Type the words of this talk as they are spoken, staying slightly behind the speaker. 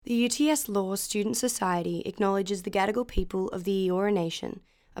The UTS Law Student Society acknowledges the Gadigal people of the Eora Nation,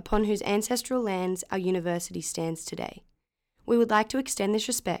 upon whose ancestral lands our university stands today. We would like to extend this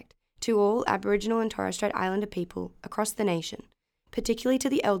respect to all Aboriginal and Torres Strait Islander people across the nation, particularly to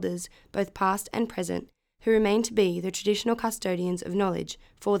the elders, both past and present, who remain to be the traditional custodians of knowledge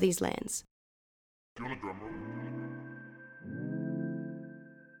for these lands. Do you want a drum roll?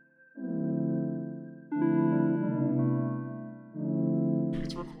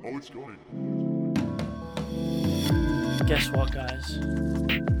 Oh, it's going. Guess what, guys?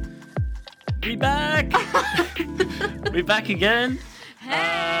 We back! We're back again.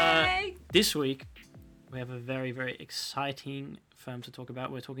 Hey! This week, we have a very, very exciting firm to talk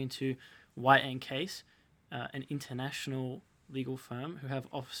about. We're talking to White & Case, an international legal firm who have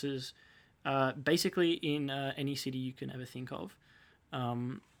offices basically in any city you can ever think of. I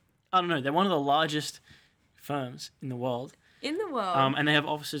don't know, they're one of the largest firms in the world. In the world. And they have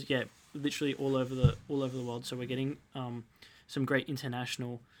offices, literally all over the world. So we're getting some great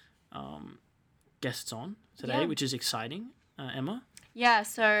international guests on today, which is exciting. Emma? Yeah,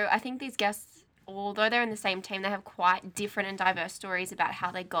 so I think these guests, although they're in the same team, they have quite different and diverse stories about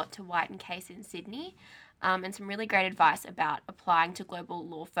how they got to White & Case in Sydney, and some really great advice about applying to global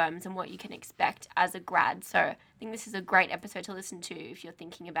law firms and what you can expect as a grad. So I think this is a great episode to listen to if you're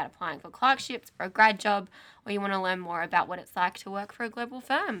thinking about applying for clerkships or a grad job, or you want to learn more about what it's like to work for a global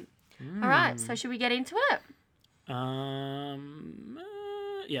firm. All right, so should we get into it?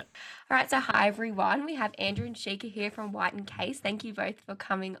 Yeah. All right, so hi everyone. We have Andrew and Shika here from White & Case. Thank you both for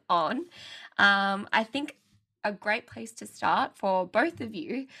coming on. I think a great place to start for both of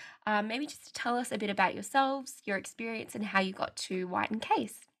you, maybe just to tell us a bit about yourselves, your experience, and how you got to White &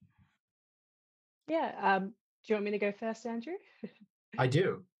 Case. Yeah. Do you want me to go first, Andrew? I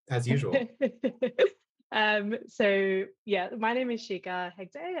do, as usual. So my name is Shika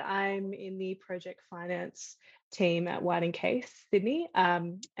Hegde. I'm in the project finance team at White & Case, Sydney,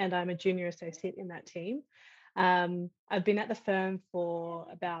 and I'm a junior associate in that team. I've been at the firm for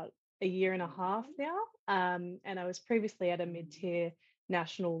about a year and a half now, and I was previously at a mid-tier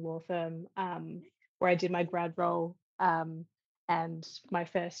national law firm where I did my grad role and my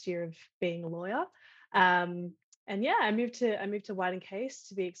first year of being a lawyer. I moved to White & Case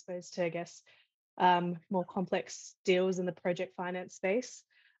to be exposed to, I guess, more complex deals in the project finance space,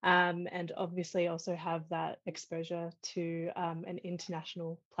 and obviously also have that exposure to an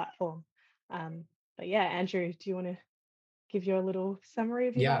international platform. Andrew, do you want to give your little summary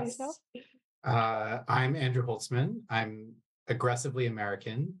of about yourself? I'm Andrew Holtzman. I'm aggressively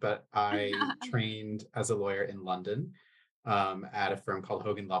American, but I trained as a lawyer in London at a firm called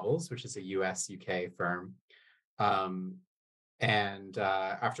Hogan Lovells, which is a US-UK firm. And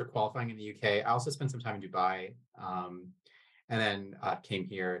after qualifying in the UK, I also spent some time in Dubai, and then came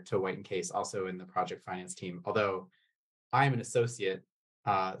here to White & Case, also in the project finance team, although I'm an associate.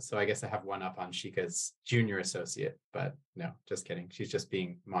 So I guess I have one up on Shika's junior associate, but no, just kidding. She's just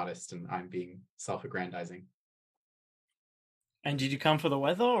being modest and I'm being self-aggrandizing. And did you come for the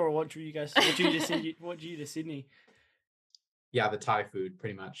weather, or what drew you to Sydney? Yeah, the Thai food,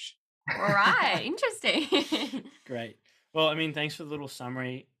 pretty much. All right, interesting. Great. Well, I mean, thanks for the little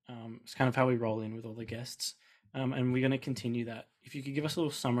summary. It's kind of how we roll in with all the guests. And we're going to continue that. If you could give us a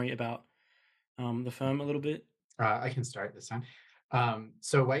little summary about the firm a little bit. I can start this time.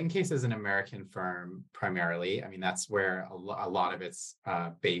 So White & Case is an American firm primarily. I mean, that's where a lot of its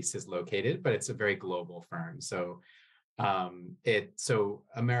base is located, but it's a very global firm. So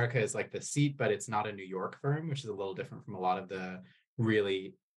America is like the seat, but it's not a New York firm, which is a little different from a lot of the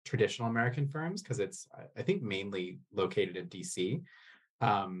really traditional American firms, because it's, I think, mainly located in DC,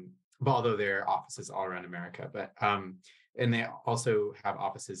 but although there are offices all around America. But and they also have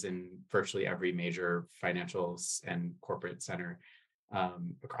offices in virtually every major financial and corporate center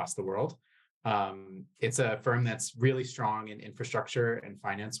across the world. It's a firm that's really strong in infrastructure and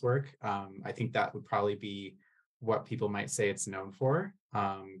finance work. I think that would probably be what people might say it's known for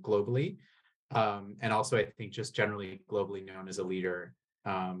globally. And also, I think just generally globally known as a leader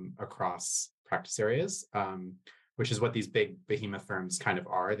across practice areas, which is what these big behemoth firms kind of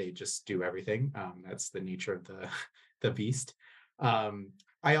are. They just do everything. That's the nature of the beast.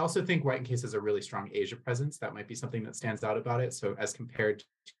 I also think White & Case has a really strong Asia presence. That might be something that stands out about it. So as compared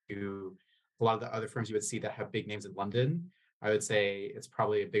to a lot of the other firms you would see that have big names in London, I would say it's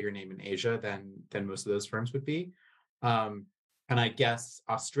probably a bigger name in Asia than most of those firms would be. And I guess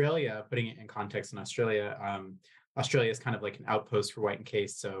Australia, putting it in context in Australia, Australia is kind of like an outpost for White &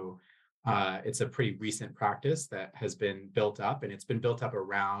 Case. So it's a pretty recent practice that has been built up, and it's been built up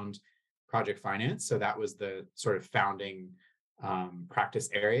around project finance. So that was the sort of founding practice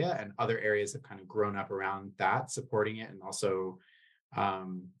area, and other areas have kind of grown up around that, supporting it, and also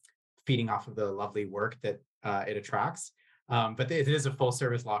um, feeding off of the lovely work that it attracts. But it is a full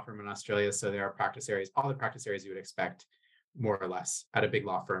service law firm in Australia, so there are practice areas, all the practice areas you would expect more or less at a big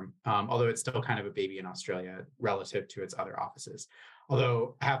law firm, although it's still kind of a baby in Australia relative to its other offices.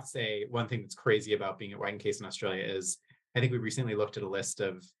 Although I have to say, one thing that's crazy about being at White & Case in Australia is I think we recently looked at a list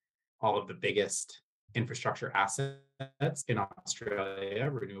of all of the biggest infrastructure assets in Australia,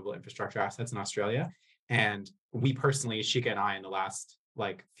 renewable infrastructure assets in Australia. And we personally, Shika and I, in the last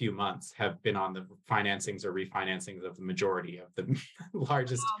like few months, have been on the financings or refinancings of the majority of the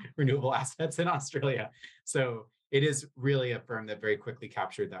largest renewable assets in Australia. So it is really a firm that very quickly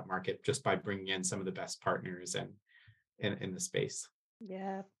captured that market just by bringing in some of the best partners and in the space.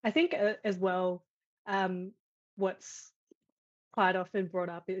 Yeah, I think as well, what's quite often brought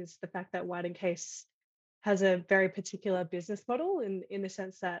up is the fact that White and Case has a very particular business model in the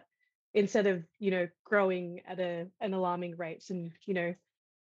sense that instead of growing at an alarming rate and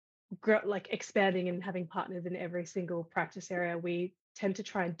like expanding and having partners in every single practice area, we tend to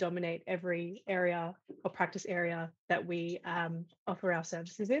try and dominate every area or practice area that we offer our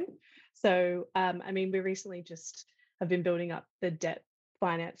services in. So I mean, we recently just have been building up the debt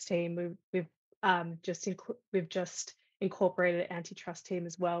finance team. We've just incorporated an antitrust team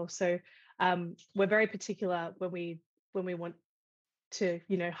as well. So we're very particular when we want to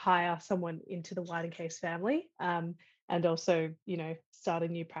hire someone into the White and Case family, and also start a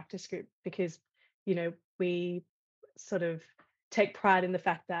new practice group, because we sort of take pride in the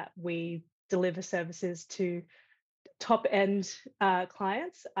fact that we deliver services to top end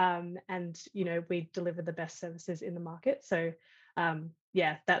clients, and we deliver the best services in the market. So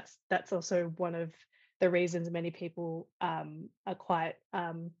yeah, that's also one of the reasons many people are quite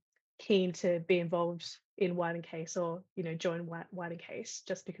keen to be involved in White and Case, or join White and Case,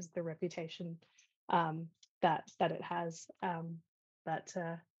 just because of the reputation that it has. But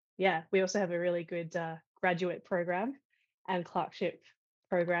yeah, we also have a really good graduate program and clerkship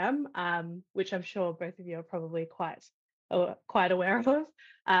program, which I'm sure both of you are probably quite aware of.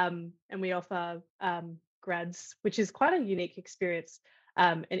 And we offer grads, which is quite a unique experience,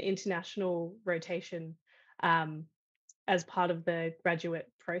 an international rotation as part of the graduate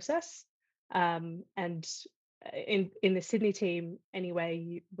process. And in the Sydney team,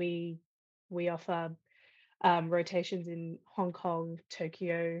 anyway, we offer rotations in Hong Kong,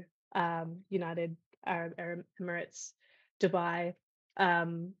 Tokyo, United Arab Emirates, Dubai. Have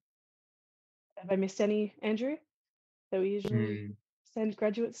I missed any, Andrew, that we usually send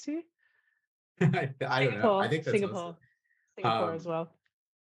graduates to? I don't know. I think that's Singapore as well.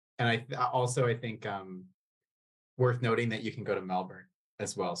 And I think worth noting that you can go to Melbourne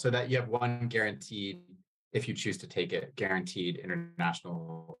as well, so that you have one guaranteed, if you choose to take it, guaranteed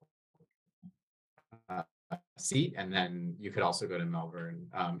international seat, and then you could also go to Melbourne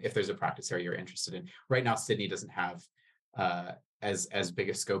if there's a practice area you're interested in. Right now, Sydney doesn't have as big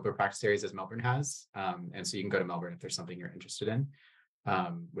a scope of practice areas as Melbourne has, and so you can go to Melbourne if there's something you're interested in,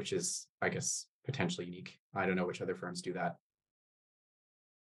 which is, I guess, potentially unique. I don't know which other firms do that.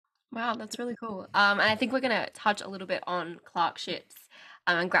 Wow, that's really cool. And I think we're going to touch a little bit on clerkships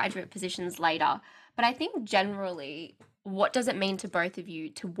and graduate positions later. But I think generally, what does it mean to both of you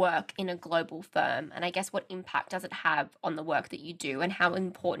to work in a global firm? And I guess what impact does it have on the work that you do? And how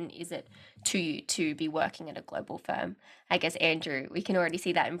important is it to you to be working at a global firm? I guess, Andrew, we can already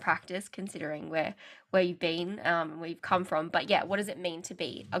see that in practice, considering where you've been, where you've come from. But yeah, what does it mean to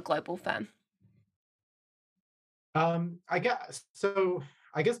be a global firm? I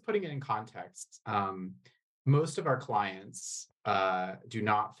guess putting it in context, most of our clients do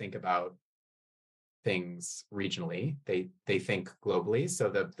not think about things regionally. They think globally. So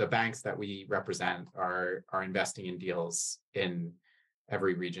the banks that we represent are investing in deals in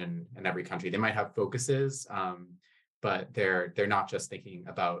every region and every country. They might have focuses, but they're not just thinking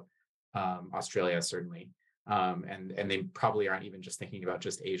about Australia, certainly, and they probably aren't even just thinking about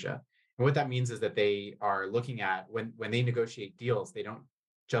just Asia. And what that means is that they are looking at, when they negotiate deals, they don't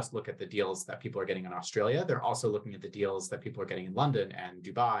just look at the deals that people are getting in Australia. They're also looking at the deals that people are getting in London and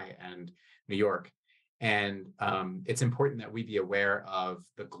Dubai and New York. And it's important that we be aware of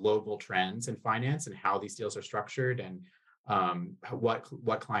the global trends in finance and how these deals are structured, and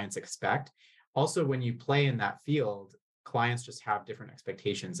what clients expect. Also, when you play in that field, clients just have different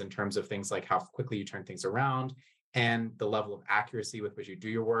expectations in terms of things like how quickly you turn things around, and the level of accuracy with which you do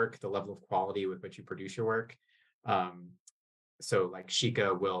your work, the level of quality with which you produce your work. So like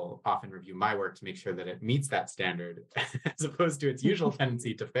Shika will often review my work to make sure that it meets that standard as opposed to its usual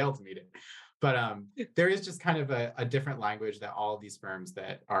tendency to fail to meet it. But there is just kind of a different language that all of these firms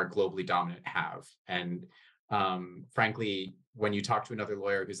that are globally dominant have. And frankly, when you talk to another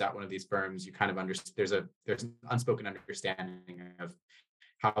lawyer who's at one of these firms, you kind of understand there's an unspoken understanding of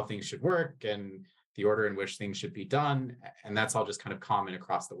how things should work and the order in which things should be done. And that's all just kind of common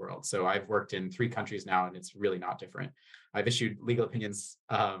across the world. So I've worked in 3 countries now, and it's really not different. I've issued legal opinions.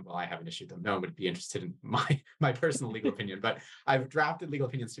 Well, I haven't issued them. No one would be interested in my personal legal opinion, but I've drafted legal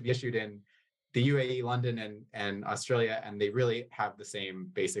opinions to be issued in the UAE, London, and Australia, and they really have the same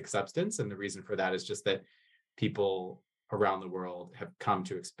basic substance. And the reason for that is just that people around the world have come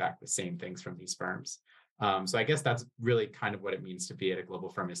to expect the same things from these firms. So I guess that's really kind of what it means to be at a global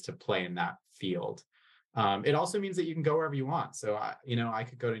firm, is to play in that field. It also means that you can go wherever you want. So I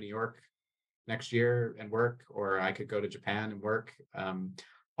could go to New York next year and work, or I could go to Japan and work,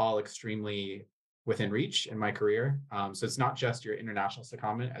 all extremely within reach in my career. So it's not just your international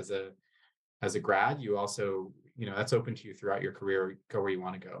secondment as a grad. You also, that's open to you throughout your career. Go where you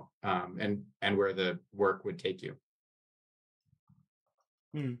want to go, and where the work would take you.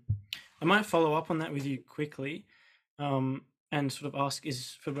 I might follow up on that with you quickly, and sort of ask,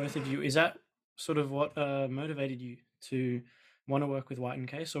 for both of you, is that sort of what motivated you to want to work with White and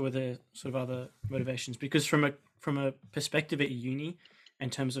Case, or were there sort of other motivations? Because from a perspective at uni, in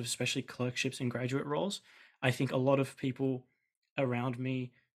terms of especially clerkships and graduate roles, I think a lot of people around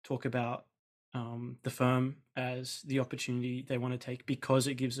me talk about the firm as the opportunity they want to take because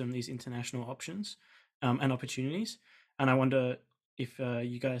it gives them these international options and opportunities. And I wonder if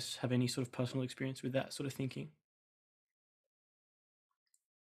you guys have any sort of personal experience with that sort of thinking.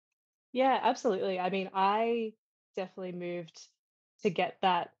 Yeah, absolutely. I mean, I definitely moved to get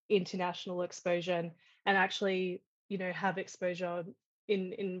that international exposure and actually, have exposure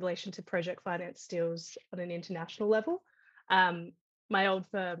in relation to project finance deals on an international level. My old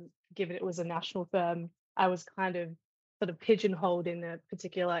firm, given it was a national firm, I was kind of sort of pigeonholed in a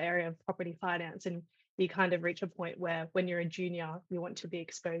particular area of property finance. And you kind of reach a point where when you're a junior, you want to be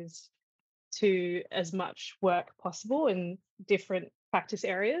exposed to as much work possible in different practice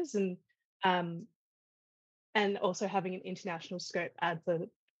areas, and also having an international scope adds an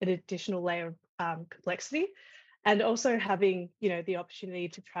additional layer of complexity, and also having the opportunity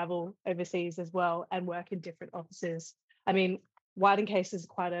to travel overseas as well and work in different offices. I mean, White and Case is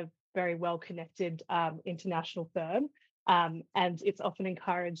quite a very well connected international firm, and it's often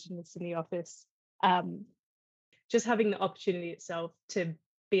encouraged in the Sydney office. Just having the opportunity itself to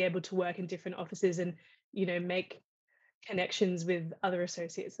be able to work in different offices and make connections with other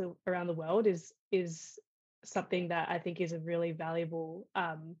associates around the world is something that I think is a really valuable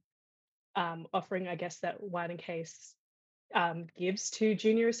offering, I guess, that White and Case gives to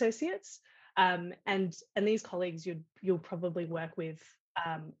junior associates. And these colleagues you'll probably work with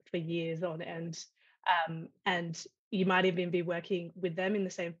for years on end, and you might even be working with them in the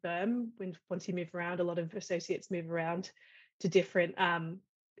same firm once you move around. A lot of associates move around to different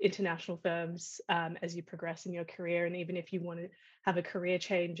international firms as you progress in your career. And even if you want to have a career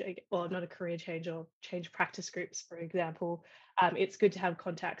change, or not a career change, or change practice groups, for example, it's good to have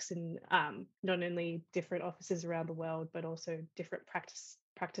contacts in not only different offices around the world, but also different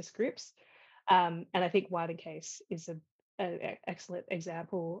practice groups. And I think White and Case is an excellent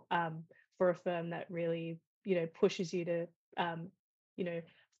example for a firm that really pushes you to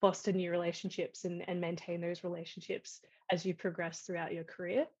foster new relationships and maintain those relationships as you progress throughout your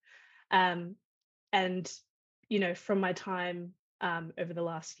career. And from my time over the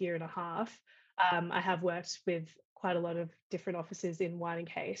last year and a half, I have worked with quite a lot of different offices in White and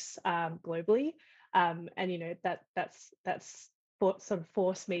Case globally, and that's sort of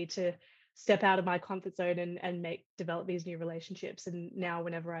forced me to step out of my comfort zone and develop these new relationships. And now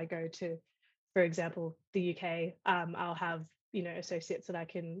whenever I go to, for example, the UK, I'll have associates that I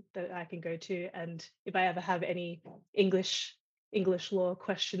can go to, and if I ever have any English law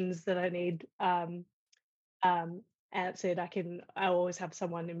questions that I need answered, I always have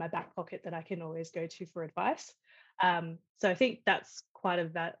someone in my back pocket that I can always go to for advice. So I think that's quite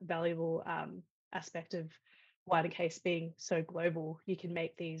a valuable aspect of White and Case being so global. You can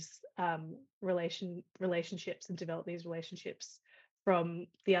make these relationships and develop these relationships from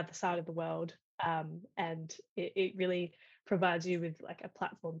the other side of the world, and it really provides you with like a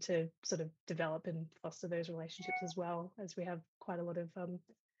platform to sort of develop and foster those relationships, as well as we have quite a lot of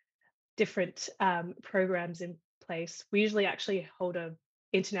different programs in place. We usually actually hold a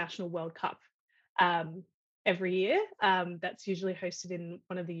international World Cup every year. That's usually hosted in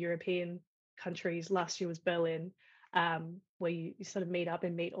one of the European countries. Last year was Berlin, where you sort of meet up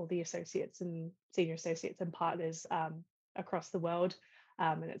and meet all the associates and senior associates and partners across the world.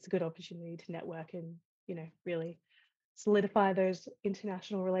 and it's a good opportunity to network and really solidify those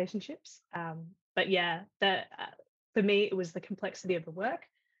international relationships. But yeah, that for me it was the complexity of the work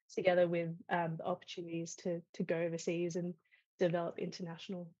together with the opportunities to go overseas and develop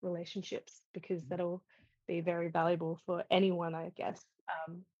international relationships, because that'll be very valuable for anyone, I guess,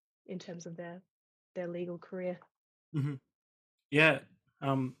 in terms of their legal career. Hmm. Yeah,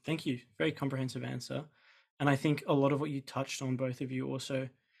 thank you. Very comprehensive answer. And I think a lot of what you touched on, both of you, also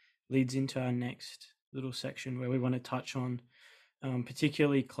leads into our next little section where we want to touch on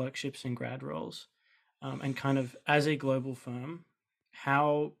particularly clerkships and grad roles. And kind of as a global firm,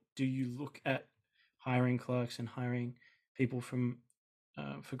 how do you look at hiring clerks and hiring people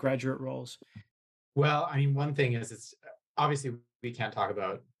for graduate roles? Well, I mean, one thing is it's obviously we can't talk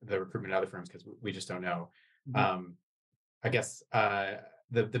about the recruitment at other firms because we just don't know. Mhm. I guess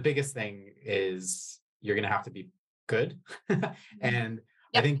the biggest thing is you're going to have to be good, and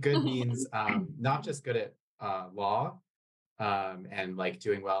I Yep. think good means not just good at law and like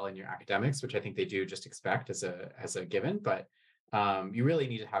doing well in your academics, which I think they do just expect as a given, but you really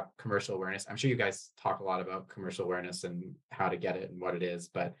need to have commercial awareness. I'm sure you guys talk a lot about commercial awareness and how to get it and what it is,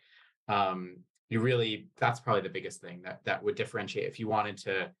 but you really, that's probably the biggest thing that would differentiate. If you wanted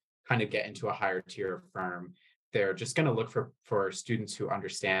to kind of get into a higher tier firm, they're just going to look for students who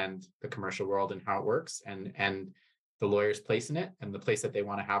understand the commercial world and how it works, and the lawyer's place in it and the place that they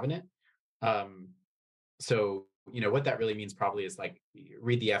want to have in it. So what that really means probably is like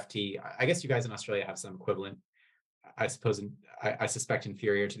read the FT. I guess you guys in Australia have some equivalent, I suppose, I suspect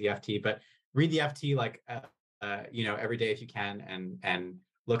inferior to the FT, but read the FT like every day if you can, and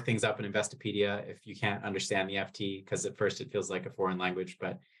look things up in Investopedia if you can't understand the FT, because at first it feels like a foreign language,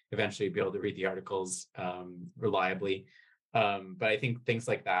 but eventually you'll be able to read the articles reliably. But I think things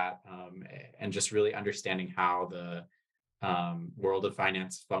like that, and just really understanding how the world of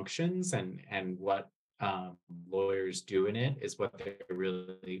finance functions and what lawyers do in it is what they're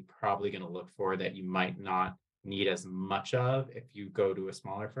really probably going to look for, that you might not need as much of if you go to a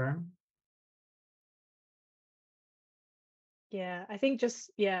smaller firm. Yeah, I think just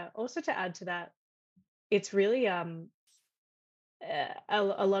also to add to that, it's really a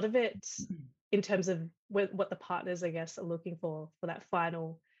lot of it in terms of what the partners, I guess, are looking for that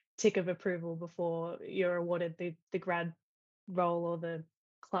final tick of approval before you're awarded the grad role or the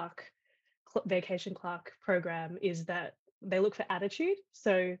vacation clerk program, is that they look for attitude.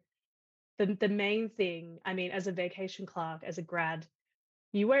 So the main thing, I mean, as a vacation clerk, as a grad,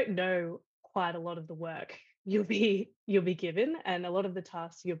 you won't know quite a lot of the work you'll be given, and a lot of the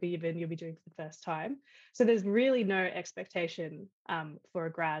tasks you'll be doing for the first time. So there's really no expectation for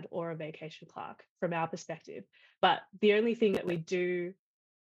a grad or a vacation clerk from our perspective. But the only thing that we do,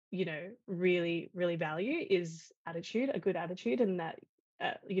 really really value is attitude, a good attitude, and that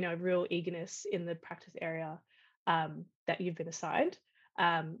real eagerness in the practice area that you've been assigned.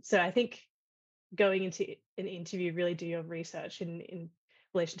 So I think going into an interview, really do your research in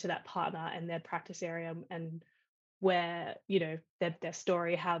relation to that partner and their practice area, and where their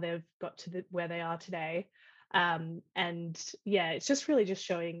story, how they've got to where they are today. And yeah, it's just really just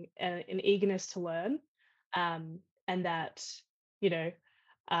showing an eagerness to learn, and that you know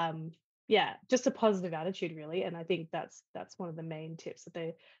yeah, just a positive attitude really. And I think that's one of the main tips that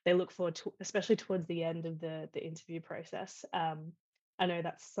they look for to, especially towards the end of the interview process. I know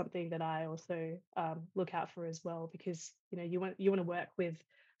that's something that I also look out for as well, because you want to work with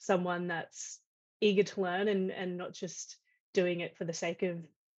someone that's eager to learn, and not just doing it for the sake of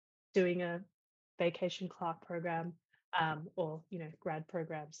doing a vacation clerk program, or grad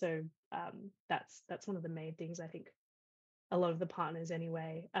program. So that's one of the main things I think a lot of the partners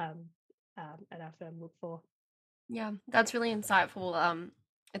anyway, at our firm look for. Yeah, that's really insightful.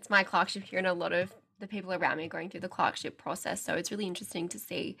 It's my clerkship here, and a lot of the people around me are going through the clerkship process. So it's really interesting to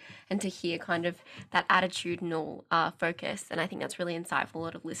see and to hear kind of that attitudinal focus. And I think that's really insightful. A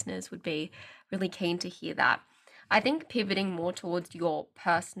lot of listeners would be really keen to hear that. I think pivoting more towards your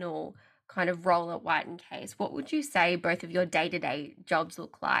personal kind of role at White and Case, what would you say both of your day-to-day jobs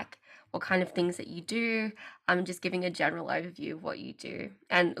look like? What kind of things that you do? Just giving a general overview of what you do,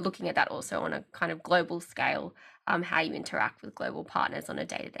 and looking at that also on a kind of global scale, how you interact with global partners on a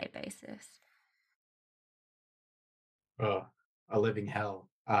day-to-day basis. Oh, a living hell.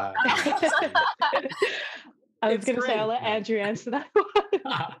 I was It's going to say I'll great. let No. Andrew answer that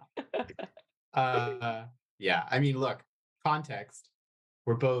one. Yeah, I mean, look, context.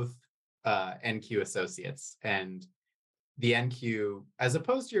 We're both NQ associates, and the NQ, as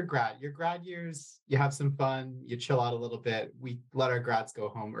opposed to your grad years, you have some fun, you chill out a little bit. We let our grads go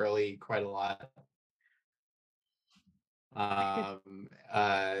home early quite a lot.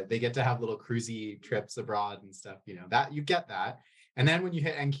 They get to have little cruisy trips abroad and stuff, that you get that. And then when you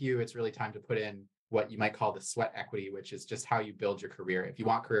hit NQ, it's really time to put in what you might call the sweat equity, which is just how you build your career. If you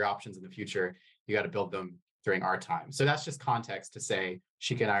want career options in the future, you got to build them during our time. So that's just context to say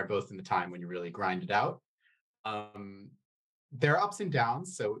Shika and I are both in the time when you really grind it out. There are ups and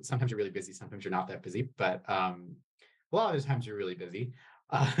downs. So sometimes you're really busy, sometimes you're not that busy, but a lot of the times you're really busy.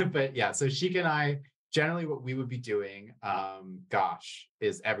 But yeah, so Shika and I, generally what we would be doing,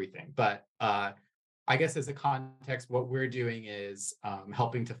 is everything. But I guess as a context, what we're doing is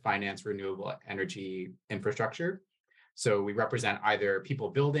helping to finance renewable energy infrastructure. So we represent either people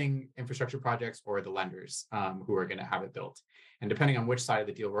building infrastructure projects or the lenders who are going to have it built. And depending on which side of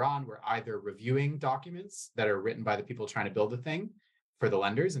the deal we're on, we're either reviewing documents that are written by the people trying to build the thing for the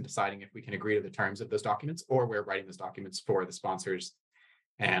lenders and deciding if we can agree to the terms of those documents, or we're writing those documents for the sponsors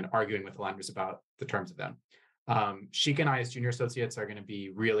and arguing with the lenders about the terms of them. Shika and I, as junior associates, are going to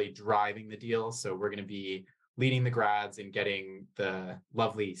be really driving the deal. So we're going to be leading the grads in getting the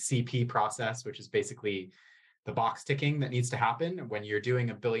lovely CP process, which is basically the box ticking that needs to happen when you're doing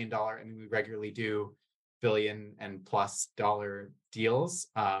 $1 billion. I mean, we regularly do billion and plus dollar deals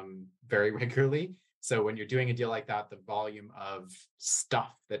very regularly. So when you're doing a deal like that, the volume of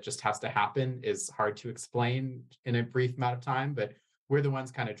stuff that just has to happen is hard to explain in a brief amount of time, but we're the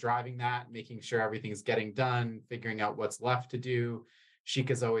ones kind of driving that, making sure everything's getting done, figuring out what's left to do.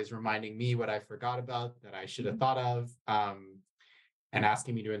 Shika's always reminding me what I forgot about that I should have thought of, and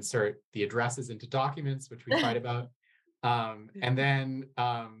asking me to insert the addresses into documents, which we fight about. And then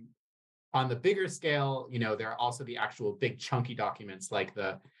on the bigger scale, there are also the actual big chunky documents like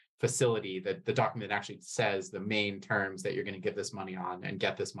the facility, the document that actually says the main terms that you're going to give this money on and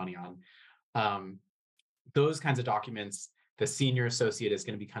get this money on. Those kinds of documents, the senior associate is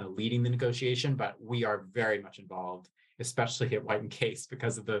going to be kind of leading the negotiation, but we are very much involved, especially at White & Case,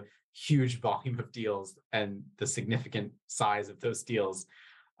 because of the huge volume of deals and the significant size of those deals.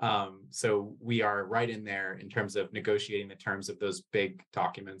 So we are right in there in terms of negotiating the terms of those big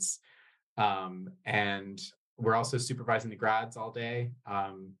documents. And we're also supervising the grads all day.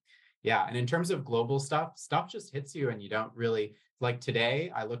 And in terms of global stuff just hits you and you don't really, like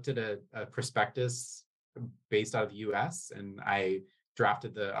today, I looked at a prospectus based out of the US and I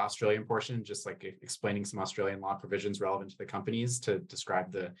drafted the Australian portion, just like explaining some Australian law provisions relevant to the companies to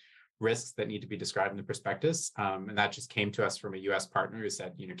describe the risks that need to be described in the prospectus. And that just came to us from a US partner who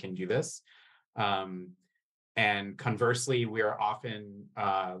said, can you do this? And conversely, we are often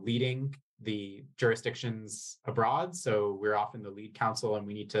leading the jurisdictions abroad. So we're often the lead counsel and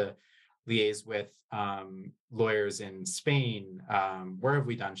we need to liaise with lawyers in Spain. Where have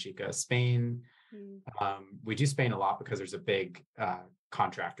we done, Shika? Spain. We do Spain a lot because there's a big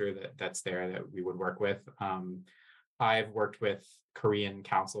contractor that's there that we would work with. I've worked with Korean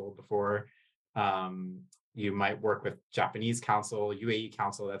counsel before. You might work with Japanese counsel, UAE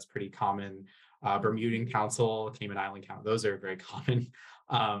counsel, that's pretty common. Bermudan counsel, Cayman Island counsel, those are very common.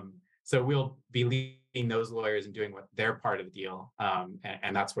 So we'll be leading those lawyers and doing what their part of the deal.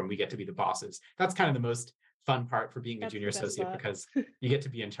 And that's when we get to be the bosses. That's kind of the most fun part for being a junior associate because you get to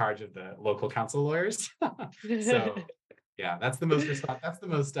be in charge of the local counsel lawyers. So yeah, that's the most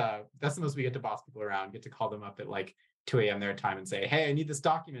we get to boss people around, get to call them up at like 2 a.m. their time and say, hey, I need this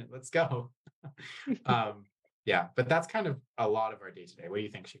document, let's go. But that's kind of a lot of our day to day. What do you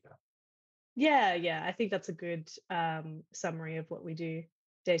think, Shika? Yeah, I think that's a good summary of what we do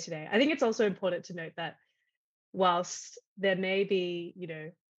day to day. I think it's also important to note that whilst there may be,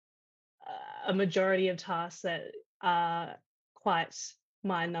 a majority of tasks that are quite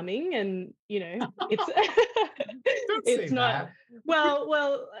mind-numbing, and it's it's not that.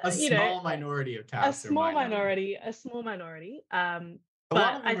 well a small minority of tasks. A small minority. A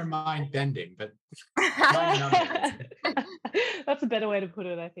lot of them are mind-bending, but that's a better way to put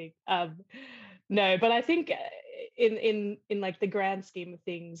it, I think. No, but I think in like the grand scheme of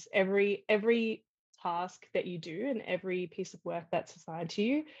things, every task that you do and every piece of work that's assigned to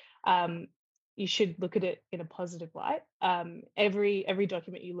you, you should look at it in a positive light. Every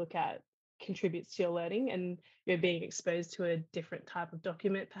document you look at contributes to your learning, and you're being exposed to a different type of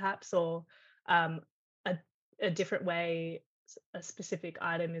document, perhaps, or a different way a specific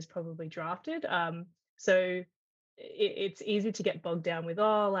item is probably drafted. So it's easy to get bogged down with,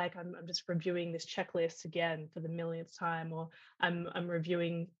 I'm just reviewing this checklist again for the millionth time, or I'm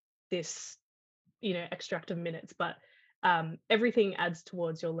reviewing this, extract of minutes, but everything adds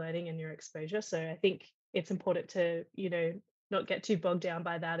towards your learning and your exposure. So I think it's important to, not get too bogged down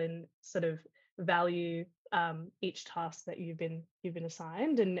by that and sort of value each task that you've been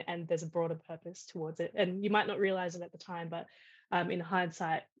assigned, and there's a broader purpose towards it. And you might not realize it at the time, but in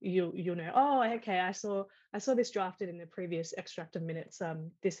hindsight, you'll know. Oh, okay, I saw this drafted in the previous extract of minutes.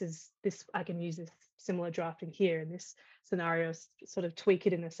 This I can use this similar drafting here in this scenario, sort of tweak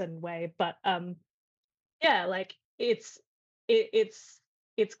it in a certain way. But yeah, like it's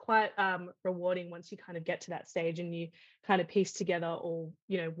quite rewarding once you kind of get to that stage and you kind of piece together all,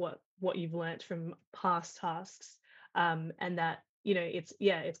 what you've learnt from past tasks, and that,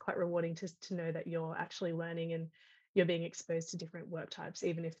 it's quite rewarding to know that you're actually learning and you're being exposed to different work types,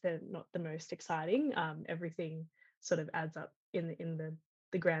 even if they're not the most exciting. Everything sort of adds up in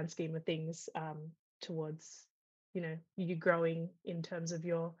the grand scheme of things, towards, you growing in terms of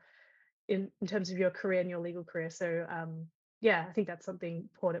your career and your legal career. So yeah, I think that's something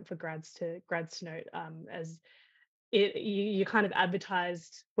important for grads to note, as you kind of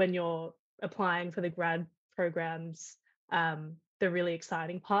advertised when you're applying for the grad programs, the really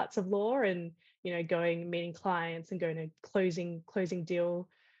exciting parts of law, and going meeting clients and going to closing deal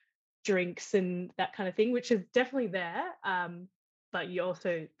drinks and that kind of thing, which is definitely there. But you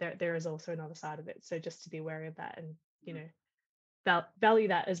also there is also another side of it. So just to be wary of that, and value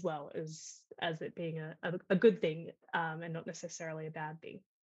that as well as it being a good thing, and not necessarily a bad thing.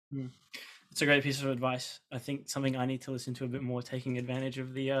 It's a great piece of advice. I think something I need to listen to a bit more, taking advantage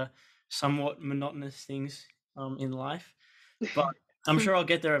of the somewhat monotonous things in life. But I'm sure I'll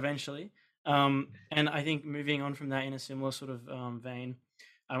get there eventually. And I think moving on from that in a similar sort of vein,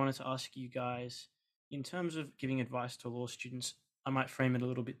 I wanted to ask you guys, in terms of giving advice to law students, I might frame it a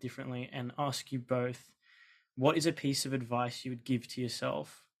little bit differently and ask you both, what is a piece of advice you would give to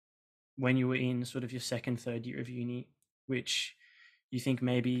yourself when you were in sort of your second, third year of uni, which you think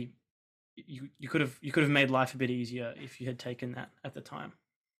maybe you could have made life a bit easier if you had taken that at the time?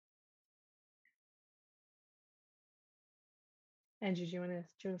 Andrew, do you want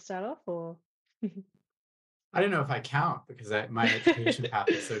to start off, or? I don't know if I count because my education path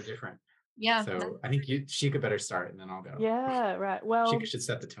is so different. Yeah. So I think she could better start and then I'll go. Yeah, right. Well, She should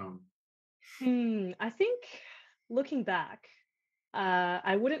set the tone. I think looking back,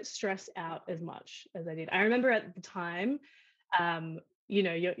 I wouldn't stress out as much as I did. I remember at the time,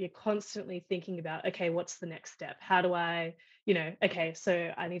 you're constantly thinking about, okay, what's the next step? How do I, okay,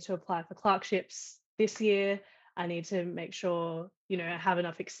 so I need to apply for clerkships this year. I need to make sure, I have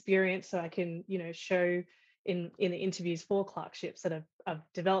enough experience so I can, show in the interviews for clerkships that I've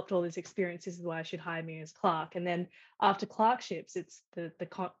developed all this experience. This is why I should hire me as clerk. And then after clerkships, it's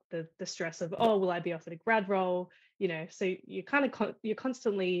the stress of, oh, will I be offered a grad role? So you're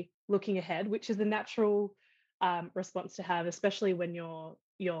constantly looking ahead, which is the natural response to have, especially when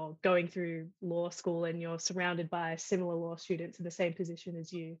you're going through law school and you're surrounded by similar law students in the same position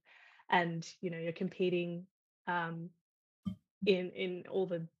as you, and you're competing in all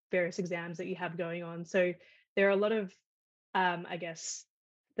the various exams that you have going on. So there are a lot of I guess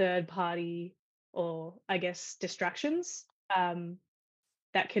third party, or I guess distractions,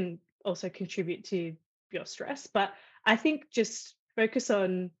 that can also contribute to your stress. But I think just focus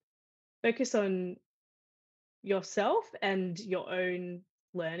on yourself and your own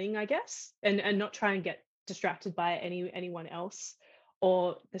learning, I guess, and not try and get distracted by anyone else,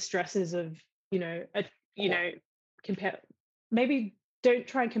 or the stresses of compare. Maybe don't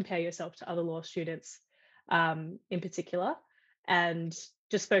try and compare yourself to other law students, in particular, and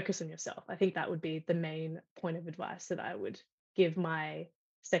just focus on yourself. I think that would be the main point of advice that I would give my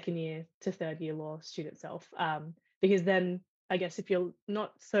second year to third year law student self, because then I guess if you're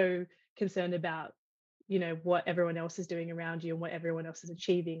not so concerned about what everyone else is doing around you and what everyone else is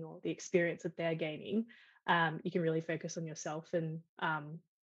achieving, or the experience that they're gaining, you can really focus on yourself, and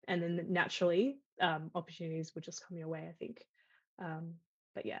then naturally opportunities will just come your way, I think.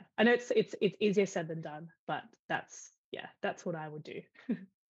 But yeah, I know it's easier said than done, but that's what I would do.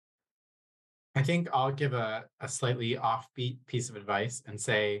 I think I'll give a slightly offbeat piece of advice and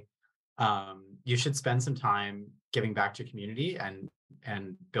say you should spend some time giving back to your community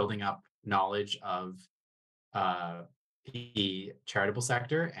and building up knowledge of the charitable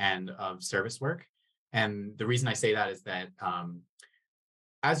sector and of service work. And the reason I say that is that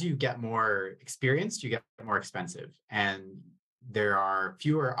as you get more experienced, you get more expensive, and there are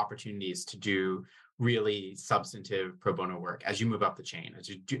fewer opportunities to do really substantive pro bono work as you move up the chain.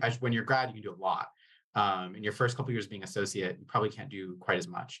 When you're grad, you can do a lot. In your first couple of years being associate, you probably can't do quite as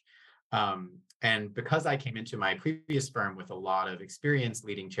much. And because I came into my previous firm with a lot of experience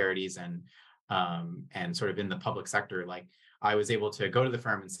leading charities and sort of in the public sector, like I was able to go to the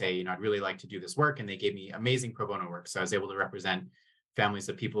firm and say, I'd really like to do this work, and they gave me amazing pro bono work. So I was able to represent families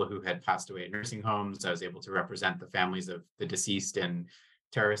of people who had passed away in nursing homes. I was able to represent the families of the deceased in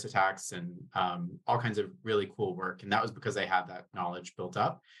terrorist attacks and all kinds of really cool work. And that was because I had that knowledge built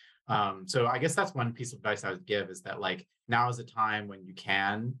up. So I guess that's one piece of advice I would give, is that like now is a time when you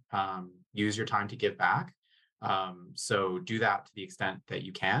can use your time to give back. So do that to the extent that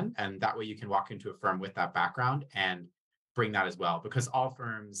you can. And that way you can walk into a firm with that background and bring that as well, because all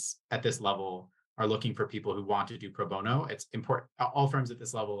firms at this level are looking for people who want to do pro bono. It's important. All firms at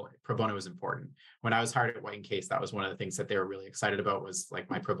this level, pro bono is important. When I was hired at White & Case, that was one of the things that they were really excited about, was like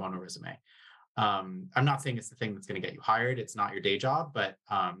my pro bono resume. I'm not saying it's the thing that's going to get you hired. It's not your day job, but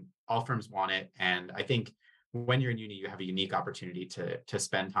all firms want it. And I think when you're in uni, you have a unique opportunity to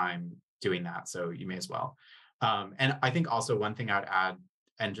spend time doing that. So you may as well. And I think also one thing I would add,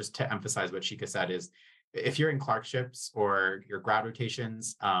 and just to emphasize what Shika said, is if you're in clerkships or your grad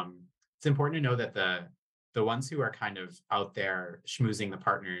rotations, it's important to know that the ones who are kind of out there schmoozing the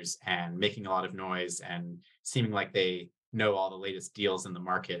partners and making a lot of noise and seeming like they know all the latest deals in the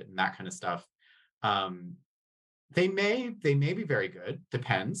market and that kind of stuff, they may be very good,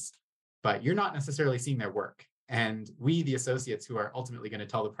 depends, but you're not necessarily seeing their work. And we, the associates who are ultimately going to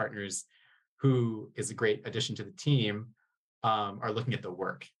tell the partners who is a great addition to the team, are looking at the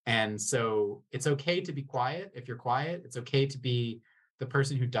work. And so it's okay to be quiet. If you're quiet, it's okay to be the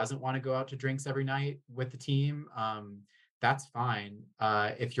person who doesn't want to go out to drinks every night with the team. That's fine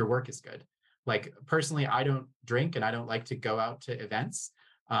if your work is good. Like personally, I don't drink and I don't like to go out to events.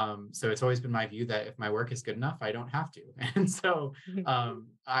 So it's always been my view that if my work is good enough, I don't have to. And so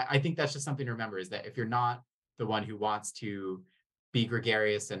I think that's just something to remember, is that if you're not the one who wants to be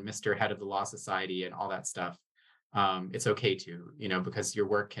gregarious and Mr. Head of the Law Society and all that stuff, it's okay to, because your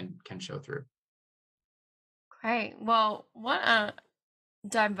work can show through. Great. Well, what a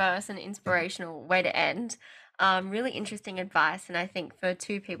diverse and inspirational way to end. Really interesting advice. And I think for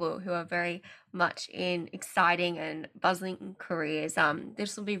two people who are very much in exciting and buzzing careers,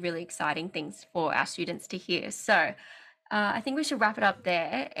 this will be really exciting things for our students to hear. So I think we should wrap it up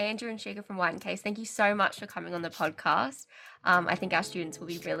there. Andrew and Shika from White & Case, thank you so much for coming on the podcast. I think our students will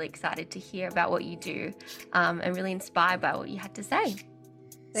be really excited to hear about what you do and really inspired by what you had to say.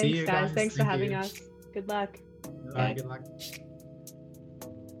 Thanks, guys. Thanks for having us. Good luck. Bye. Good luck.